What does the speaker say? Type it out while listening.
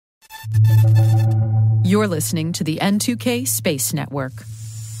You're listening to the N2K Space Network.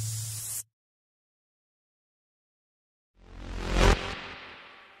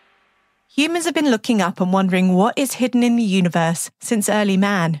 Humans have been looking up and wondering what is hidden in the universe since early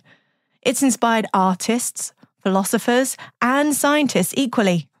man. It's inspired artists, philosophers, and scientists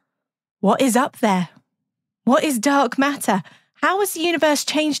equally. What is up there? What is dark matter? How has the universe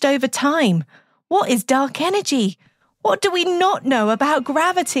changed over time? What is dark energy? What do we not know about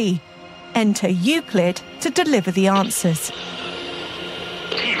gravity? Enter Euclid to deliver the answers.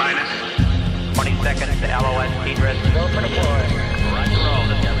 T-minus 20 seconds to LOS egress. Go for deploy. Roger roll.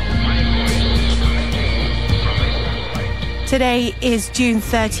 Today is June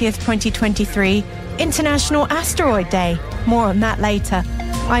 30th, 2023, International Asteroid Day. More on that later.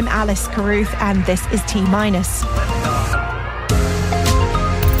 I'm Alice Carruth and this is T-minus.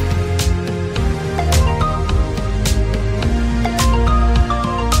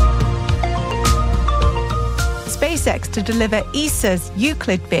 SpaceX to deliver ESA's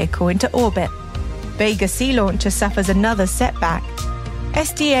Euclid vehicle into orbit. Vega-C launcher suffers another setback.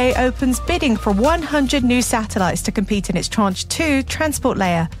 SDA opens bidding for 100 new satellites to compete in its Tranche 2 transport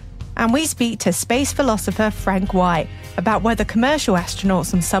layer. And we speak to space philosopher Frank White about whether commercial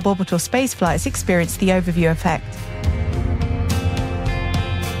astronauts on suborbital space flights experience the overview effect.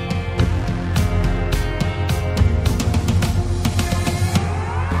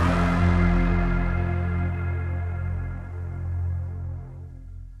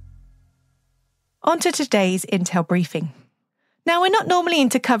 On to today's Intel briefing. Now, we're not normally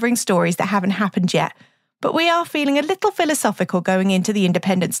into covering stories that haven't happened yet, but we are feeling a little philosophical going into the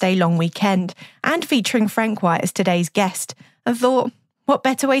Independence Day long weekend and featuring Frank White as today's guest, and thought, what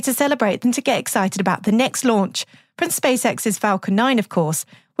better way to celebrate than to get excited about the next launch from SpaceX's Falcon 9, of course,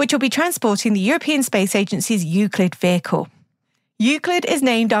 which will be transporting the European Space Agency's Euclid vehicle. Euclid is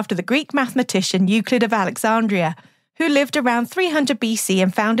named after the Greek mathematician Euclid of Alexandria, who lived around 300 BC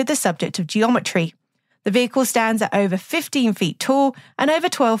and founded the subject of geometry. The vehicle stands at over 15 feet tall and over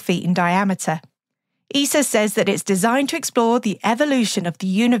 12 feet in diameter. ESA says that it's designed to explore the evolution of the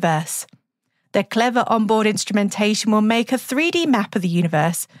universe. Their clever onboard instrumentation will make a 3D map of the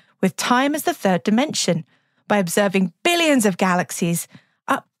universe with time as the third dimension by observing billions of galaxies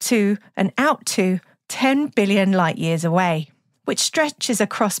up to and out to 10 billion light years away, which stretches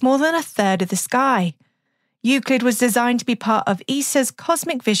across more than a third of the sky. Euclid was designed to be part of ESA's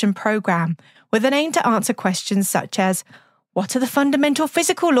Cosmic Vision program, with an aim to answer questions such as, what are the fundamental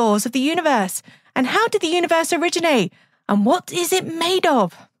physical laws of the universe? And how did the universe originate? And what is it made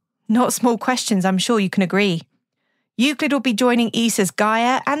of? Not small questions, I'm sure you can agree. Euclid will be joining ESA's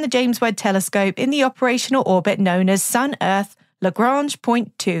Gaia and the James Webb Telescope in the operational orbit known as Sun-Earth Lagrange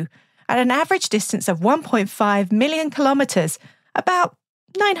Point 2, at an average distance of 1.5 million kilometres, about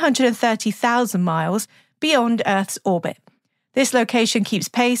 930,000 miles, beyond Earth's orbit. This location keeps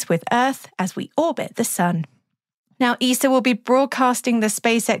pace with Earth as we orbit the Sun. Now, ESA will be broadcasting the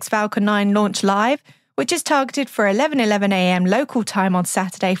SpaceX Falcon 9 launch live, which is targeted for 11:11 a.m. local time on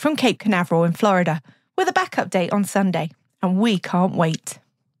Saturday from Cape Canaveral in Florida, with a backup date on Sunday. And we can't wait.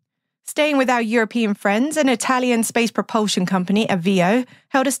 Staying with our European friends, an Italian space propulsion company, Avio,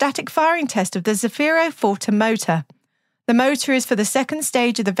 held a static firing test of the Zefiro Forte motor. The motor is for the second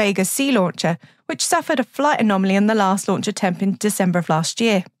stage of the Vega-C launcher, which suffered a flight anomaly on the last launch attempt in December of last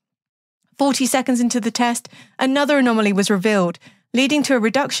year. 40 seconds into the test, another anomaly was revealed, leading to a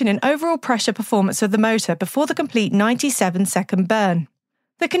reduction in overall pressure performance of the motor before the complete 97-second burn.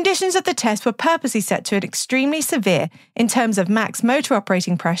 The conditions of the test were purposely set to an extremely severe in terms of max motor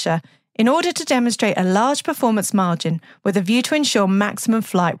operating pressure in order to demonstrate a large performance margin with a view to ensure maximum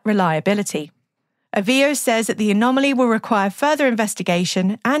flight reliability. Avio says that the anomaly will require further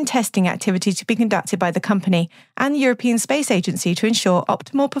investigation and testing activity to be conducted by the company and the European Space Agency to ensure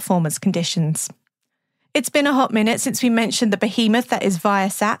optimal performance conditions. It's been a hot minute since we mentioned the behemoth that is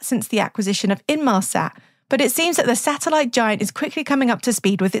Viasat since the acquisition of Inmarsat, but it seems that the satellite giant is quickly coming up to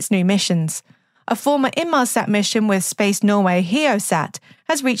speed with its new missions. A former Inmarsat mission with Space Norway Heosat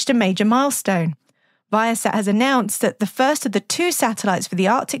has reached a major milestone. Viasat has announced that the first of the 2 satellites for the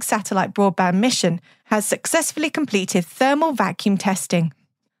Arctic Satellite Broadband Mission has successfully completed thermal vacuum testing.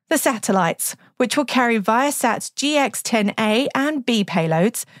 The satellites, which will carry Viasat's GX-10A and B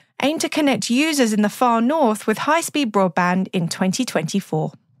payloads, aim to connect users in the far north with high-speed broadband in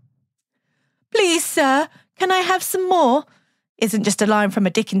 2024. Please, sir, can I have some more? Isn't just a line from a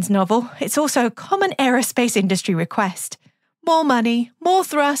Dickens novel, it's also a common aerospace industry request. More money, more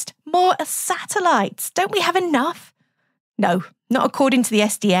thrust, more satellites. Don't we have enough? No, not according to the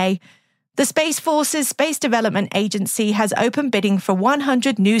SDA. The Space Force's Space Development Agency has opened bidding for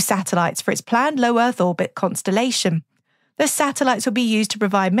 100 new satellites for its planned low Earth orbit constellation. The satellites will be used to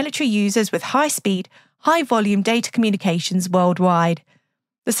provide military users with high-speed, high-volume data communications worldwide.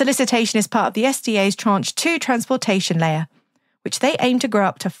 The solicitation is part of the SDA's Tranche 2 transportation layer, which they aim to grow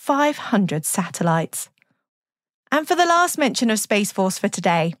up to 500 satellites. And for the last mention of Space Force for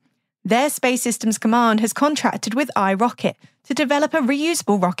today, their Space Systems Command has contracted with iRocket to develop a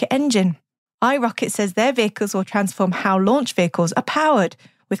reusable rocket engine. iRocket says their vehicles will transform how launch vehicles are powered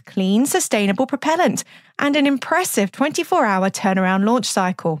with clean, sustainable propellant and an impressive 24-hour turnaround launch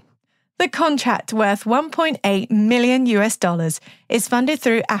cycle. The contract, worth $1.8 million, is funded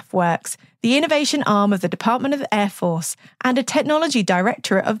through AFWorks, the innovation arm of the Department of the Air Force, and a technology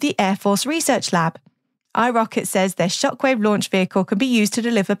directorate of the Air Force Research Lab. iRocket says their Shockwave launch vehicle can be used to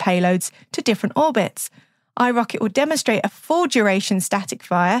deliver payloads to different orbits. iRocket will demonstrate a full-duration static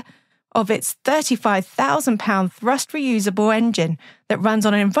fire of its 35,000-pound thrust reusable engine that runs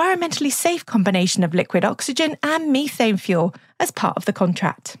on an environmentally safe combination of liquid oxygen and methane fuel as part of the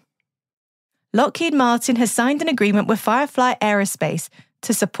contract. Lockheed Martin has signed an agreement with Firefly Aerospace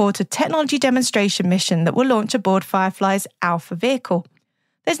to support a technology demonstration mission that will launch aboard Firefly's Alpha vehicle.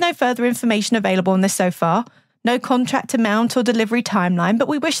 There's no further information available on this so far, no contract amount or delivery timeline, but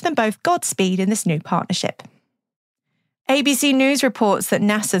we wish them both Godspeed in this new partnership. ABC News reports that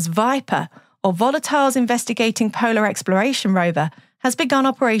NASA's Viper, or Volatiles Investigating Polar Exploration rover, has begun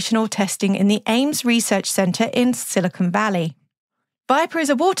operational testing in the Ames Research Center in Silicon Valley. Viper is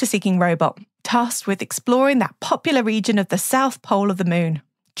a water-seeking robot tasked with exploring that popular region of the South Pole of the Moon,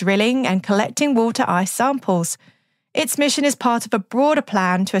 drilling and collecting water ice samples. Its mission is part of a broader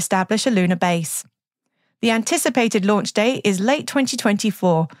plan to establish a lunar base. The anticipated launch date is late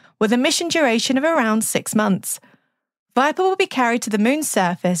 2024, with a mission duration of around 6 months. Viper will be carried to the Moon's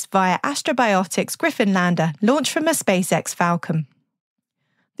surface via Astrobotics Griffin lander launched from a SpaceX Falcon.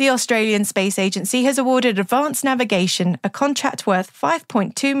 The Australian Space Agency has awarded Advanced Navigation a contract worth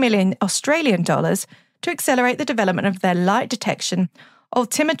 $5.2 million Australian dollars to accelerate the development of their light detection,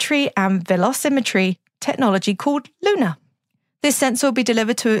 altimetry and velocimetry technology called Luna. This sensor will be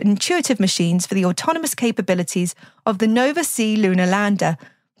delivered to intuitive machines for the autonomous capabilities of the Nova-C lunar lander,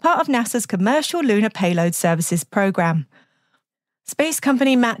 part of NASA's Commercial Lunar Payload Services program. Space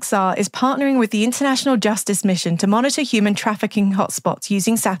company Maxar is partnering with the International Justice Mission to monitor human trafficking hotspots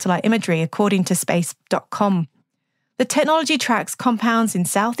using satellite imagery, according to Space.com. The technology tracks compounds in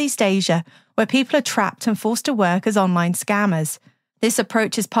Southeast Asia where people are trapped and forced to work as online scammers. This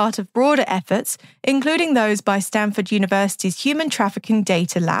approach is part of broader efforts, including those by Stanford University's Human Trafficking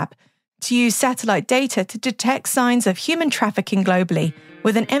Data Lab, to use satellite data to detect signs of human trafficking globally,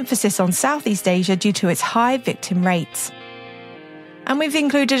 with an emphasis on Southeast Asia due to its high victim rates. And we've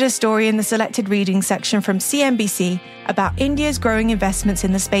included a story in the selected reading section from CNBC about India's growing investments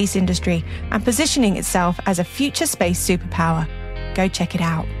in the space industry and positioning itself as a future space superpower. Go check it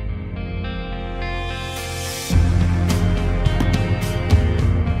out.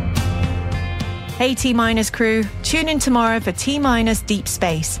 Hey T-Minus crew, tune in tomorrow for T-Minus Deep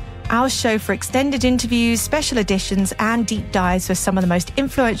Space, our show for extended interviews, special editions and deep dives with some of the most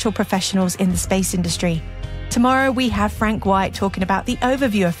influential professionals in the space industry. Tomorrow we have Frank White talking about the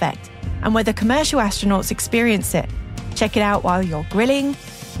overview effect and whether commercial astronauts experience it. Check it out while you're grilling,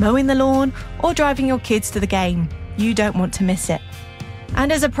 mowing the lawn or driving your kids to the game. You don't want to miss it.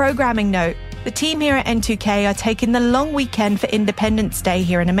 And as a programming note, the team here at N2K are taking the long weekend for Independence Day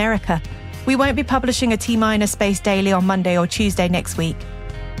here in America. We won't be publishing a T-Minus Space Daily on Monday or Tuesday next week.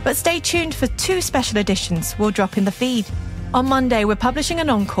 But stay tuned for 2 special editions we'll drop in the feed. On Monday, we're publishing an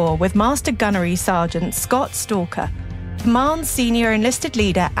encore with Master Gunnery Sergeant Scott Stalker, Command's senior enlisted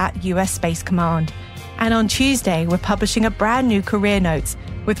leader at US Space Command. And on Tuesday, we're publishing a brand new career notes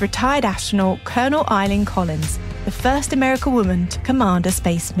with retired astronaut Colonel Eileen Collins, the first American woman to command a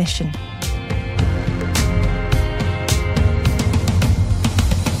space mission.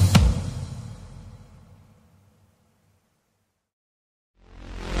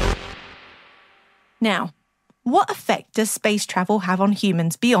 Now, what effect does space travel have on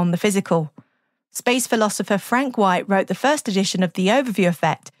humans beyond the physical? Space philosopher Frank White wrote the first edition of The Overview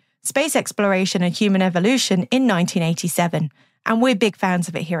Effect, Space Exploration and Human Evolution in 1987, and we're big fans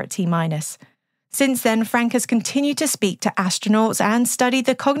of it here at T-Minus. Since then, Frank has continued to speak to astronauts and study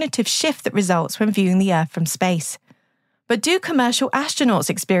the cognitive shift that results when viewing the Earth from space. But do commercial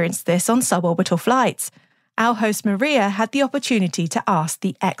astronauts experience this on suborbital flights? Our host Maria had the opportunity to ask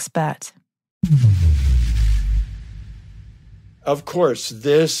the expert. Of course,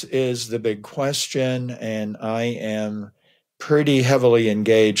 this is the big question, and I am pretty heavily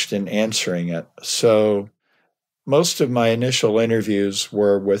engaged in answering it. So most of my initial interviews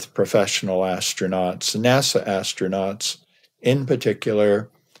were with professional astronauts, NASA astronauts in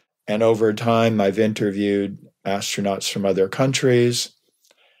particular. And over time, I've interviewed astronauts from other countries.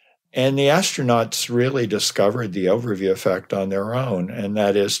 And the astronauts really discovered the overview effect on their own. And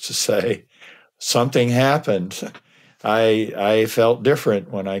that is to say, something happened. I felt different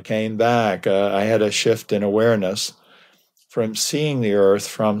when I came back. I had a shift in awareness from seeing the Earth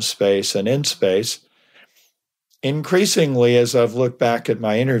from space and in space. Increasingly, as I've looked back at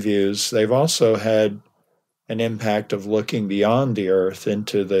my interviews, they've also had an impact of looking beyond the Earth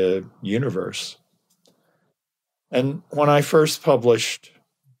into the universe. And when I first published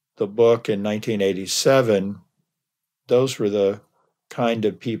the book in 1987, those were the kind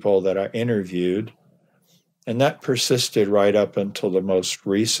of people that I interviewed. And that persisted right up until the most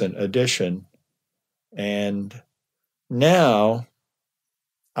recent edition. And now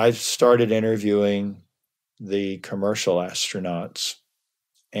I've started interviewing the commercial astronauts.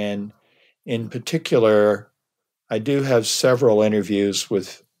 And in particular, I do have several interviews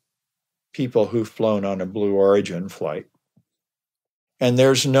with people who've flown on a Blue Origin flight. And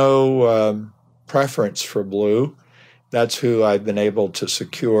there's no preference for Blue. That's who I've been able to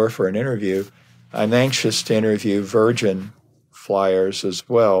secure for an interview. I'm anxious to interview Virgin flyers as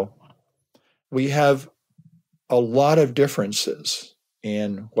well. We have a lot of differences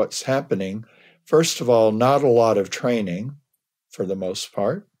in what's happening. First of all, not a lot of training for the most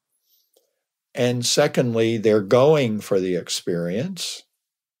part. And secondly, they're going for the experience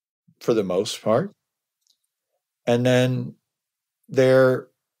for the most part. And then they're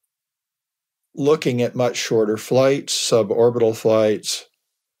looking at much shorter flights, suborbital flights,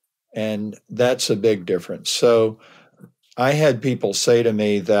 and that's a big difference. So I had people say to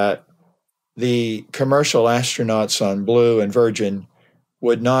me that the commercial astronauts on Blue and Virgin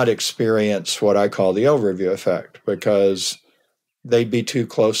would not experience what I call the overview effect because they'd be too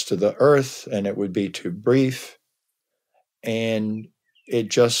close to the Earth and it would be too brief, and it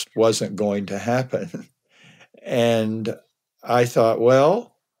just wasn't going to happen. And I thought,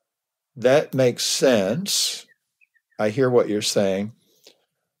 well, that makes sense. I hear what you're saying.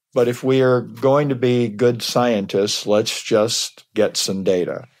 But if we are going to be good scientists, let's just get some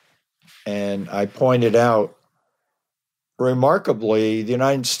data. And I pointed out, remarkably, the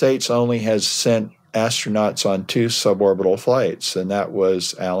United States only has sent astronauts on 2 suborbital flights, and that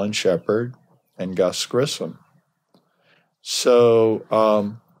was Alan Shepard and Gus Grissom.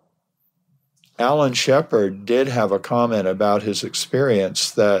 So Alan Shepard did have a comment about his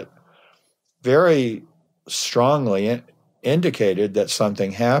experience that very strongly indicated that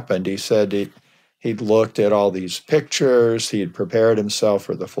something happened. He said he'd looked at all these pictures, he had prepared himself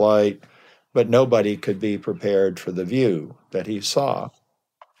for the flight, but nobody could be prepared for the view that he saw.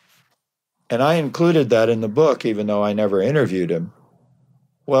 And I included that in the book, even though I never interviewed him.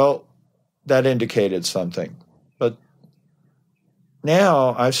 Well, that indicated something. But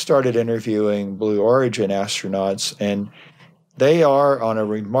now I've started interviewing Blue Origin astronauts, and they are on a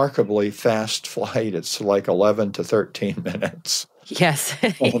remarkably fast flight. It's like 11 to 13 minutes. Yes.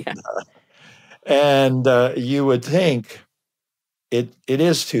 Yeah. And you would think it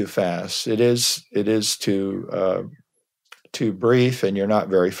is too fast. It is too brief, and you're not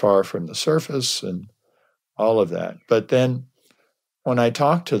very far from the surface and all of that. But then when I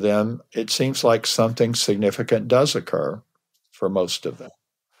talk to them, it seems like something significant does occur for most of them.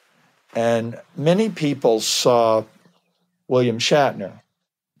 And many people saw William Shatner.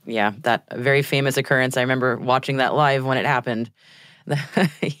 Yeah, that very famous occurrence. I remember watching that live when it happened.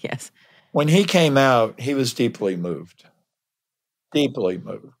 Yes. When he came out, he was deeply moved. Deeply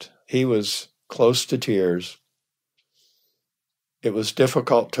moved. He was close to tears. It was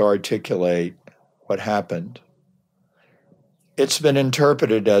difficult to articulate what happened. It's been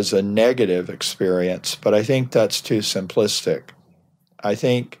interpreted as a negative experience, but I think that's too simplistic. I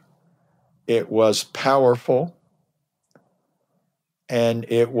think it was powerful, and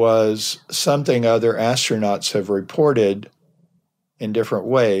it was something other astronauts have reported in different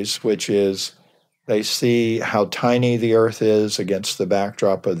ways, which is they see how tiny the Earth is against the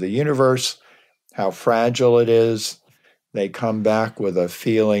backdrop of the universe, how fragile it is. They come back with a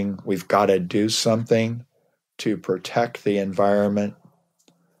feeling we've got to do something to protect the environment.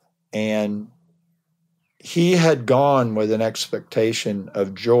 And he had gone with an expectation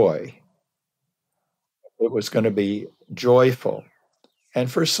of joy. It was going to be joyful.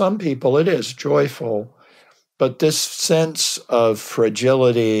 And for some people, it is joyful. But this sense of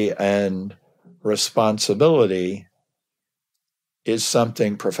fragility and responsibility is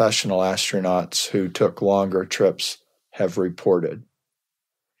something professional astronauts who took longer trips have reported.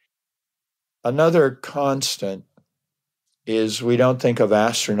 Another constant is we don't think of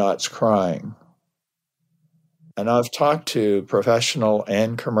astronauts crying. And I've talked to professional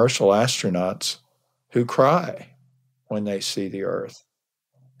and commercial astronauts who cry when they see the Earth.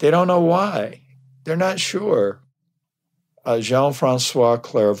 They don't know why. They're not sure. Jean-Francois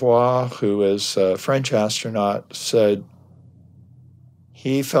Clairvoy, who is a French astronaut, said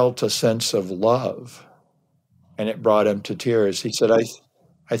he felt a sense of love, and it brought him to tears. He said,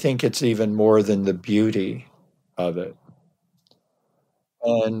 I think it's even more than the beauty of it.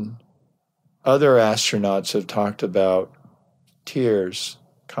 And other astronauts have talked about tears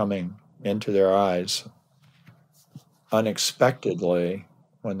coming into their eyes unexpectedly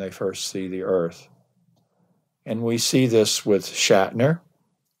when they first see the Earth. And we see this with Shatner,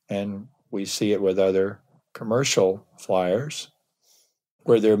 and we see it with other commercial flyers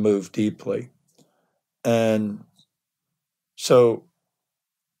where they're moved deeply. And so,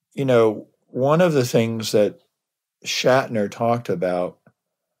 one of the things that Shatner talked about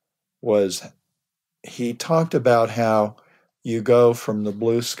was he talked about how you go from the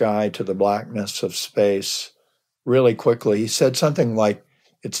blue sky to the blackness of space really quickly. He said something like,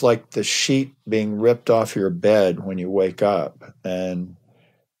 it's like the sheet being ripped off your bed when you wake up. And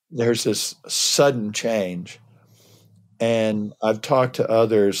there's this sudden change. And I've talked to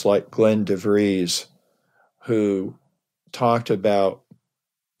others like Glenn DeVries, who talked about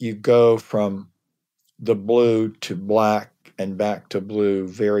you go from the blue to black and back to blue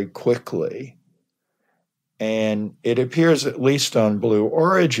very quickly. And it appears, at least on Blue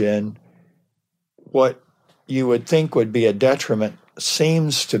Origin, what you would think would be a detriment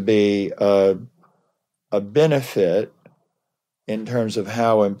seems to be a benefit in terms of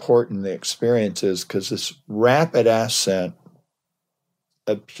how important the experience is, because this rapid ascent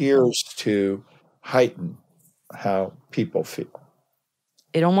appears to heighten how people feel.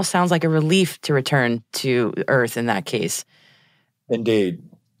 It almost sounds like a relief to return to Earth in that case. Indeed,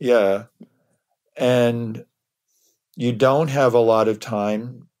 yeah. And you don't have a lot of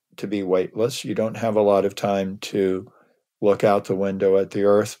time to be weightless. You don't have a lot of time to look out the window at the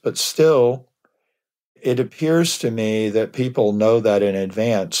Earth, but still, it appears to me that people know that in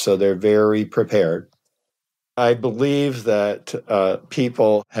advance, so they're very prepared. I believe that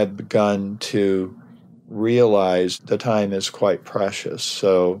people have begun to realize the time is quite precious,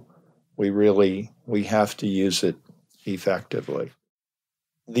 so we have to use it effectively.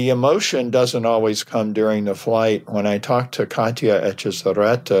 The emotion doesn't always come during the flight. When I talked to Katia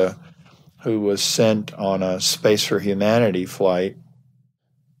Echezarreta, who was sent on a Space for Humanity flight,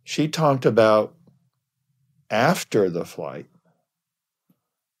 she talked about after the flight.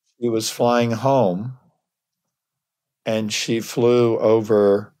 She was flying home, and she flew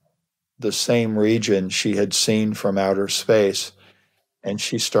over the same region she had seen from outer space, and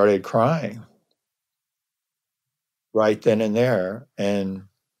she started crying right then and there. And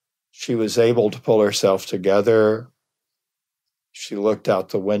she was able to pull herself together. She looked out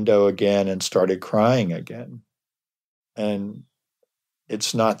the window again and started crying again. And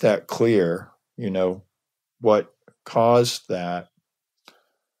it's not that clear, what caused that,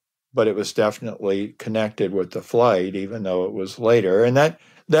 but it was definitely connected with the flight, even though it was later. And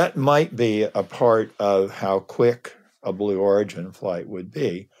that might be a part of how quick a Blue Origin flight would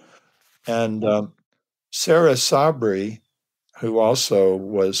be. And Sarah Sabri, who also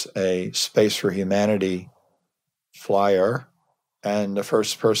was a Space for Humanity flyer and the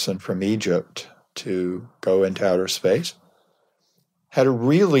first person from Egypt to go into outer space, had a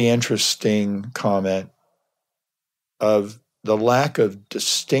really interesting comment of the lack of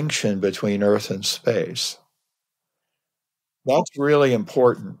distinction between Earth and space. That's really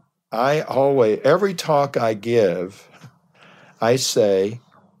important. Every talk I give, I say,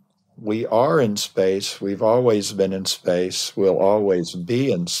 we are in space, we've always been in space, we'll always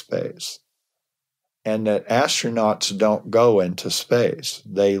be in space. And that astronauts don't go into space,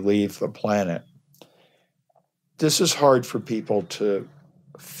 they leave the planet. This is hard for people to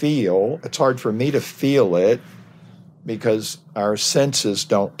feel. It's hard for me to feel it because our senses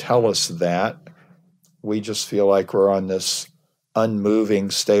don't tell us that. We just feel like we're on this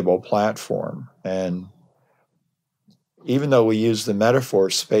unmoving, stable platform. And even though we use the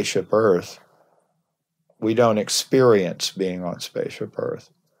metaphor Spaceship Earth, we don't experience being on Spaceship Earth.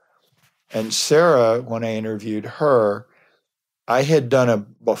 And Sarah, when I interviewed her, I had done a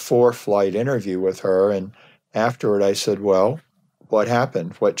before-flight interview with her, and afterward I said, well, what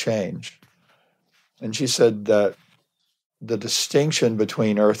happened? What changed? And she said that the distinction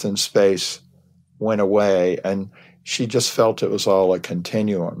between Earth and space went away, and she just felt it was all a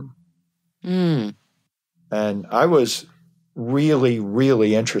continuum. Mm. And I was really,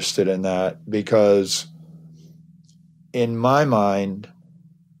 really interested in that because in my mind,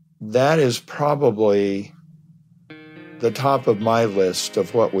 that is probably the top of my list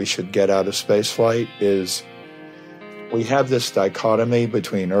of what we should get out of spaceflight. Is we have this dichotomy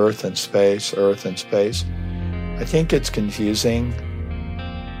between Earth and space, Earth and space. I think it's confusing.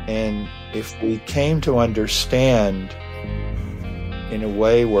 And if we came to understand in a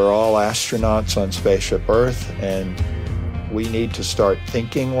way we're all astronauts on Spaceship Earth and we need to start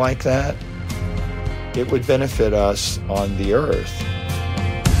thinking like that, it would benefit us on the Earth.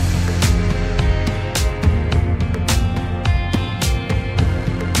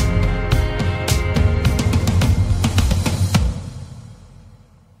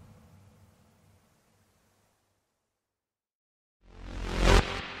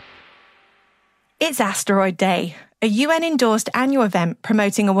 It's Asteroid Day, a UN-endorsed annual event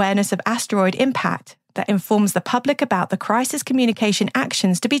promoting awareness of asteroid impact that informs the public about the crisis communication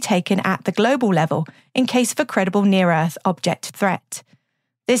actions to be taken at the global level in case of a credible near-Earth object threat.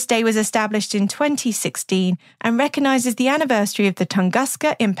 This day was established in 2016 and recognises the anniversary of the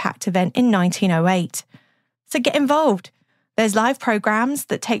Tunguska impact event in 1908. So get involved. There's live programmes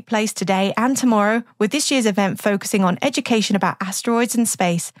that take place today and tomorrow, with this year's event focusing on education about asteroids and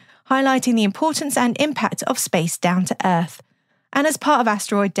space, highlighting the importance and impact of space down to Earth. And as part of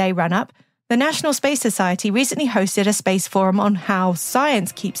Asteroid Day run-up, the National Space Society recently hosted a space forum on how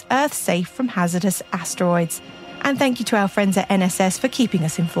science keeps Earth safe from hazardous asteroids. And thank you to our friends at NSS for keeping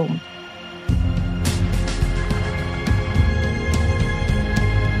us informed.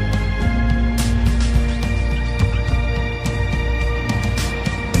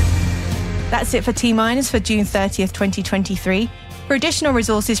 That's it for T-Minus for June 30th, 2023. For additional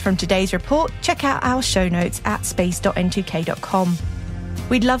resources from today's report, check out our show notes at space.n2k.com.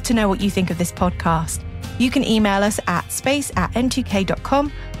 We'd love to know what you think of this podcast. You can email us at space@n2k.com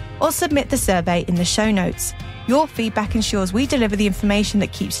or submit the survey in the show notes. Your feedback ensures we deliver the information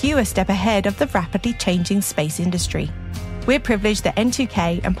that keeps you a step ahead of the rapidly changing space industry. We're privileged that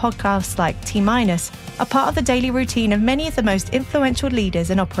N2K and podcasts like T-Minus are part of the daily routine of many of the most influential leaders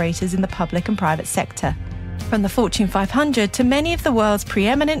and operators in the public and private sector, from the Fortune 500 to many of the world's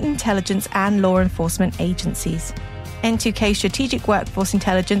preeminent intelligence and law enforcement agencies. N2K Strategic Workforce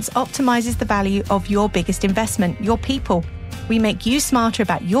Intelligence optimizes the value of your biggest investment, your people. We make you smarter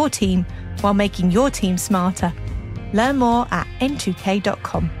about your team while making your team smarter. Learn more at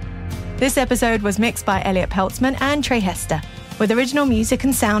n2k.com. This episode was mixed by Elliot Peltzman and Trey Hester, with original music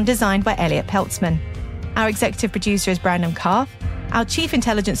and sound designed by Elliot Peltzman. Our executive producer is Brandon Karff, our chief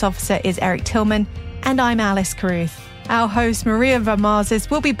intelligence officer is Eric Tillman, and I'm Alice Carruth. Our host, Maria Varmazes,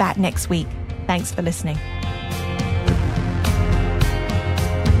 will be back next week. Thanks for listening.